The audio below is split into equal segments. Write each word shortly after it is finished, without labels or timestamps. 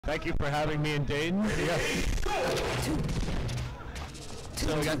Thank you for having me in Dayton. Yeah.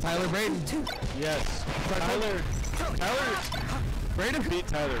 So we got Tyler Braden. Yes. Tyler. Braden beat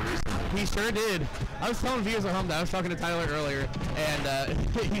Tyler recently. He sure did. I was telling viewers at home that I was talking to Tyler earlier, and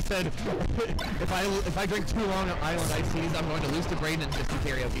he said if I drink too long at Island Iced Teas, I'm going to lose to Braden and just do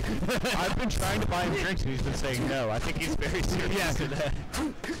karaoke. I've been trying to buy him drinks, and he's been saying no. I think he's very serious. Yeah,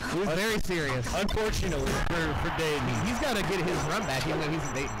 he's very serious. Unfortunately for Dayton, he's got to get his run back, even though he's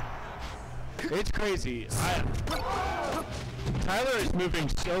in Dayton. It's crazy. Tyler is moving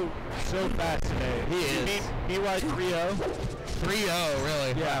so fast today. He is. BY 3-0. 3-0,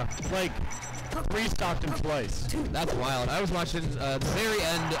 really? Yeah. Like, 3-stocked him twice. That's wild. I was watching the very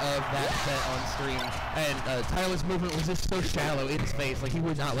end of that set on stream, and Tyler's movement was just so shallow in space. Like, he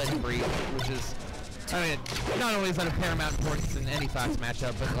would not let him breathe, which is, I mean, not only is that of paramount importance in any Fox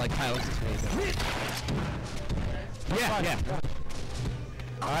matchup, but, like, Tyler's just really good. Yeah.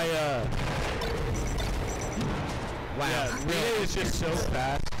 Wow. Yeah, Relay is just so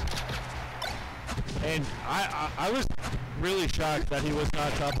fast. And I was really shocked that he was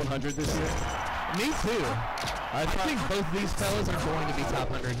not top 100 this year. Me too. I think both these fellas are going to be top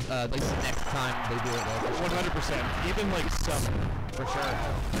 100 like the next time they do it. 100%. Even like some. For sure.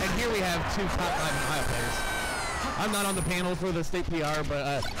 And here we have two top 5 Ohio players. I'm not on the panel for the state PR, but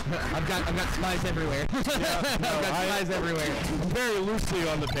I've got spies everywhere. Yeah, I've got spies everywhere. Very loosely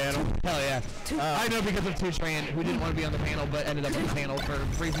on the panel. Hell yeah. I know because of Tran, who didn't want to be on the panel, but ended up on the panel for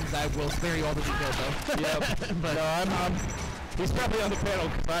reasons I will spare you all the details of. Yep. But no, he's probably on the panel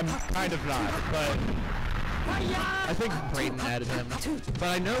because I'm kind of not. But I think Braden added him. But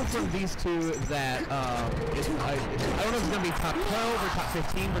I know from these two that I don't know if it's going to be top 12 or top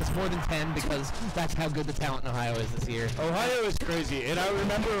 15, but it's more than 10 because that's how good the talent in Ohio is this year. Ohio is crazy. And I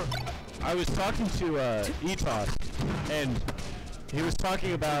remember I was talking to Etos, and he was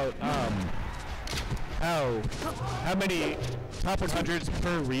talking about how many top 100s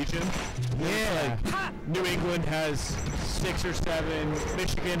per region. Yeah. Like New England has 6 or 7.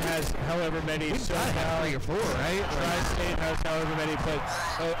 Michigan has however many. So 3 or 4, right? Tri-State has however many. But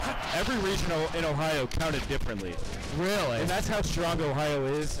every regional in Ohio counted differently. Really? And that's how strong Ohio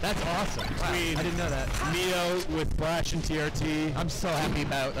is. That's awesome. Between I didn't know that. Neo with Flash and TRT. I'm so happy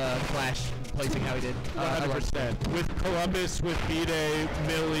about Flash placing how he did. 100%. With Columbus, with B-Day,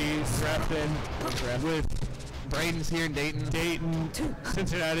 Millie, Grafton, with Braden's here in Dayton.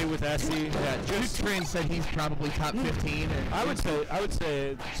 Cincinnati with Essie. Yeah, Tran said he's probably top 15. And I would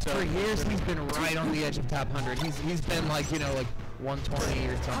say so. For years he's been right on the edge of top 100. He's been like, like 120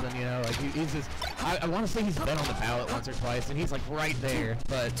 or something, like he's just, I want to say he's been on the ballot once or twice, and he's like right there,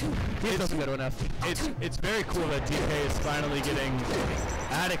 but he doesn't go enough. It's very cool that DK is finally getting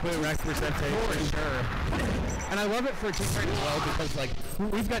adequate representation. For sure. And I love it for T-Train as well because, like,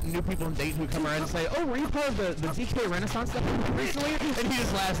 we've got new people in Dayton who come around and say, oh, were you part of the DK Renaissance stuff recently? And he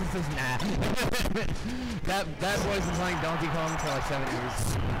just laughs and says, nah. that boy's been playing Donkey Kong for like 7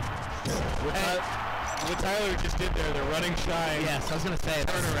 years. What Tyler just did there, the running shine. Yes, I was going to say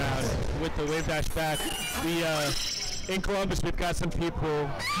turnaround with the wave dash back. In Columbus, we've got some people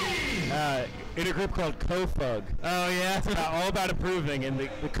in a group called CoFug. Oh, yeah? It's all about improving, and the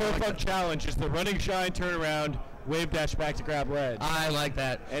CoFug challenge is the running shine, turnaround, wave dash back to grab ledge. I like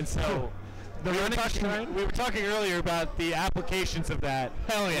that. And so we were talking earlier about the applications of that.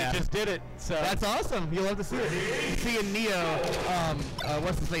 Hell yeah. We just did it. So that's awesome. You'll love to see it. See in Neo,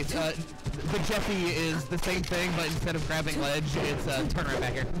 what's his face? The Jeffy is the same thing, but instead of grabbing ledge, it's turn right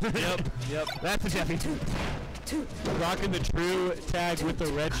back here. Yep. That's the Jeffy. Rocking the true tag with the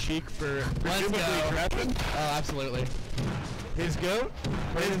red chic for presumably Greffin. Oh, absolutely. His goat?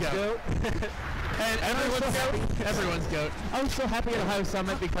 His goat. And everyone's goat. I was so happy at Ohio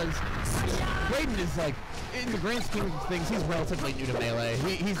Summit because Braden is like, in the grand scheme of things, he's relatively new to Melee.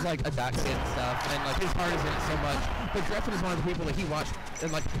 He's like a dot kid and stuff, and like his heart is in it so much. But Greffin is one of the people that he watched,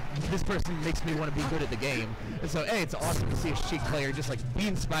 and like, this person makes me want to be good at the game. And so, A, it's awesome to see a Sheik player just like be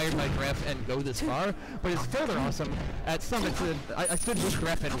inspired by Greff and go this far. But it's further awesome at Summit. I stood with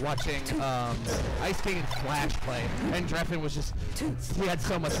Greffin watching Iceking and Flash play, and Greffin was just, he had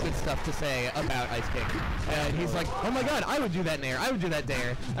so much good stuff to say about Iceking. And he's like, oh my god, I would do that nair, I would do that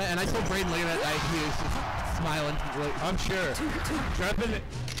dare. And I told Braden later that night, he was just smiling. I'm sure.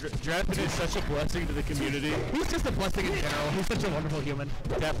 Greffin is such a blessing to the community. He's just a blessing in general. He's such a wonderful human.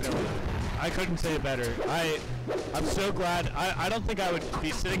 Definitely. I couldn't say it better. I'm so glad. I don't think I would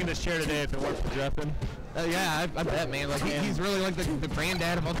be sitting in this chair today if it weren't for Jeffin. Yeah, I bet, man. Like he's really like the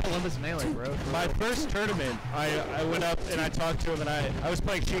granddad of all Columbus Melee, bro. My first tournament, I went up and I talked to him, and I was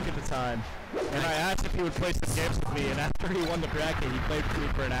playing Sheik at the time, and I asked if he would play some games with me, and after he won the bracket, he played with me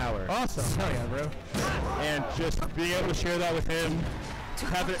for an hour. Awesome. Hell yeah, bro. And just being able to share that with him,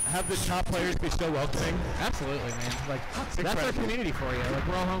 have the top players be so welcoming. Absolutely, man. Like that's our community for you. Like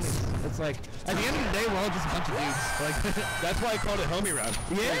we're all homies. It's like at the end of the day, we're all just a bunch of dudes. Like that's why I called it homie round.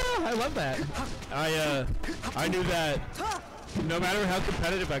 Yeah, I love that. I knew that no matter how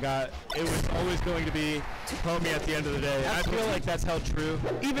competitive I got, it was always going to be homie at the end of the day. I feel like that's held true.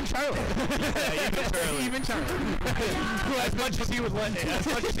 Even Charlie. Yeah, even Charlie. Even Charlie. as much as he would like to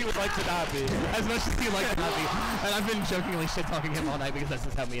not be. As much as he would like to not be. And I've been jokingly shit talking him all night because that's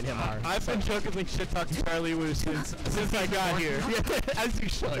just how me and him are. I've been jokingly shit talking Charlie Wu since I got here. Yeah, as you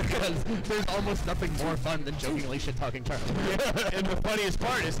should, because there's almost nothing more fun than jokingly shit talking Charlie. Yeah. And the funniest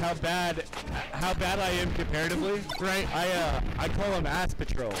part is how bad I am comparatively. Right. I call him ass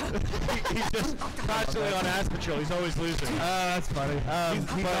patrol. He's just constantly on ass patrol. He's always losing. That's funny.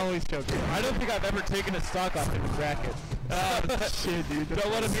 He's always joking. I don't think I've ever taken a stock off in the bracket. Shit, dude.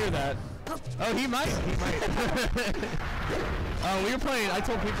 Don't let him hear that. Oh, he might. He might. We were playing. I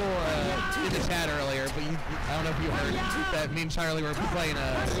told people in the chat earlier, but I don't know if you heard that me and Charlie were playing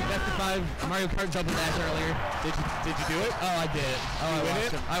Best of 5 Mario Kart Jumping Dash earlier. Did you do it? Oh, I did. Oh,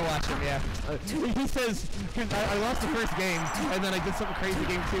 I watched him. Yeah. He says I lost the first game, and then I did something crazy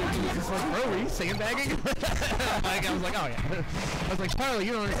game 2. And he was just like, "Bro, were you sandbagging?" Like, I was like, "Oh yeah." I was like, "Charlie,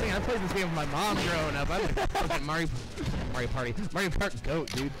 you don't understand. I played this game with my mom growing up. I'm like fucking Mario Kart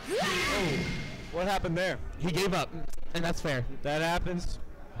GOAT, dude." Oh, what happened there? He gave up, and that's fair. That happens.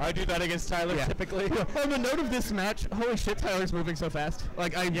 I do that against Tyler typically. On the note of this match, holy shit, Tyler's moving so fast.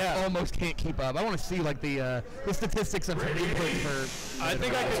 Like I almost can't keep up. I want to see like the statistics of her input for. I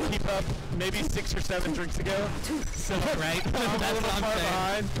think I could keep up maybe 6 or 7 drinks ago. So right, that's what I'm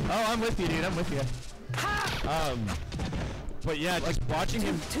saying. Oh, I'm with you, dude. I'm with you. But yeah, just watching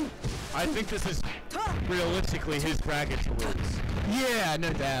him, I think this is realistically his bracket to lose. Yeah,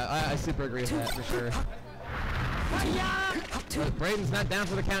 no doubt. I super agree with that for sure. But Braden's not down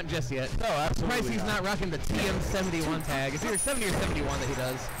for the count just yet. No, absolutely. Surprised he's not rocking the TM71 tag. It's either 70 or 71 that he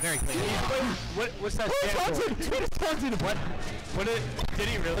does. Very clean. What's that stand for? He just taunted. What did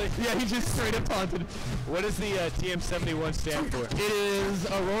he really? Yeah, he just straight up taunted. What does the TM71 stand for? It is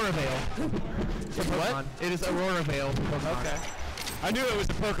Aurora Veil. What? It is Aurora Veil. Okay. I knew it was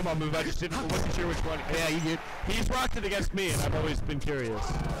a Pokemon move. I just wasn't sure which one. Yeah, you did. He's rocked it against me, and I've always been curious.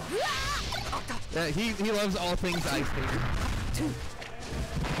 He loves all things Iceking.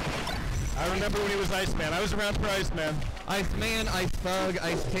 I remember when he was Iceman. I was around for Iceman. Iceman, Ice Thug,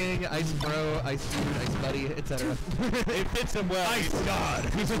 Ice King, Ice Bro, Ice Dude, Ice Buddy, etc. It fits him well. Ice God.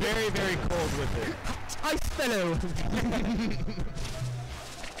 He's very, very cold with it. Ice Fellow.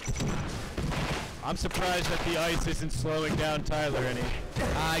 I'm surprised that the ice isn't slowing down Tyler any.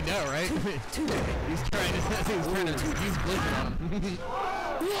 I know, right? He's trying to use Blizzard on him.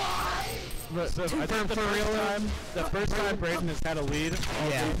 But so I think the first time Braden has had a lead,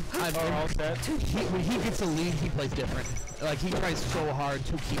 all set. When he gets a lead, he plays different. Like he tries so hard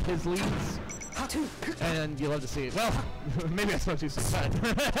to keep his leads, and you love to see it. Well, maybe I spoke too soon.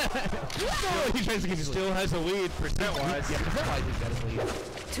 He tries to keep his lead. Still has a lead percent-wise. Yeah, percent-wise he's got his lead.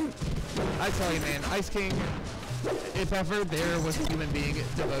 I tell you, man, Iceking. If ever there was a human being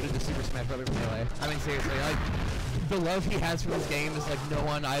devoted to Super Smash Bros. Melee, I mean seriously, like the love he has for this game is like no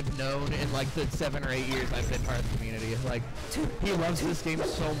one I've known in like the 7 or 8 years I've been part of the community. Like he loves this game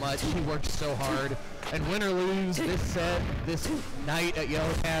so much, he works so hard, and win or lose this set, this night at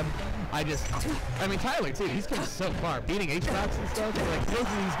Yellow Cab, I mean Tyler too, he's come so far, beating H-Box and stuff. Like both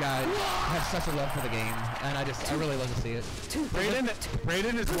of these guys have such a love for the game, and I really love to see it.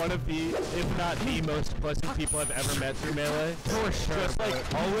 Braden is one of the, if not the most pleasant people I've ever met through Melee. For sure. Just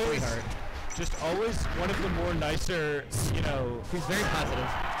like always one of the more nicer, you know. He's very positive.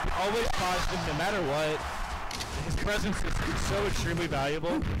 Always positive, no matter what. His presence is so extremely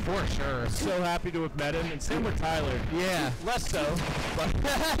valuable. For sure. So happy to have met him, and same with Tyler. Yeah. Less so, but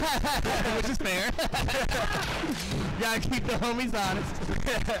which is fair. Gotta keep the homies honest.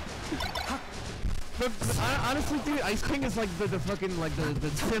 But honestly, dude, Iceking is like the fucking like the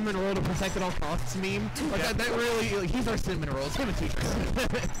cinnamon roll to protect at all costs meme. Like that really, like, he's our cinnamon roll. It's him and T-Train.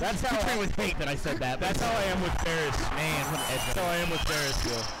 That's how T-Train with hate that I said that. That's how I am with Ferris. Man, what an edge. That's how I am with Ferris,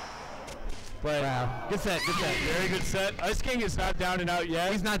 too. But wow, good set, good set. Very good set. Iceking is not down and out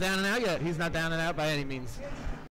yet. He's not down and out yet. He's not down and out by any means.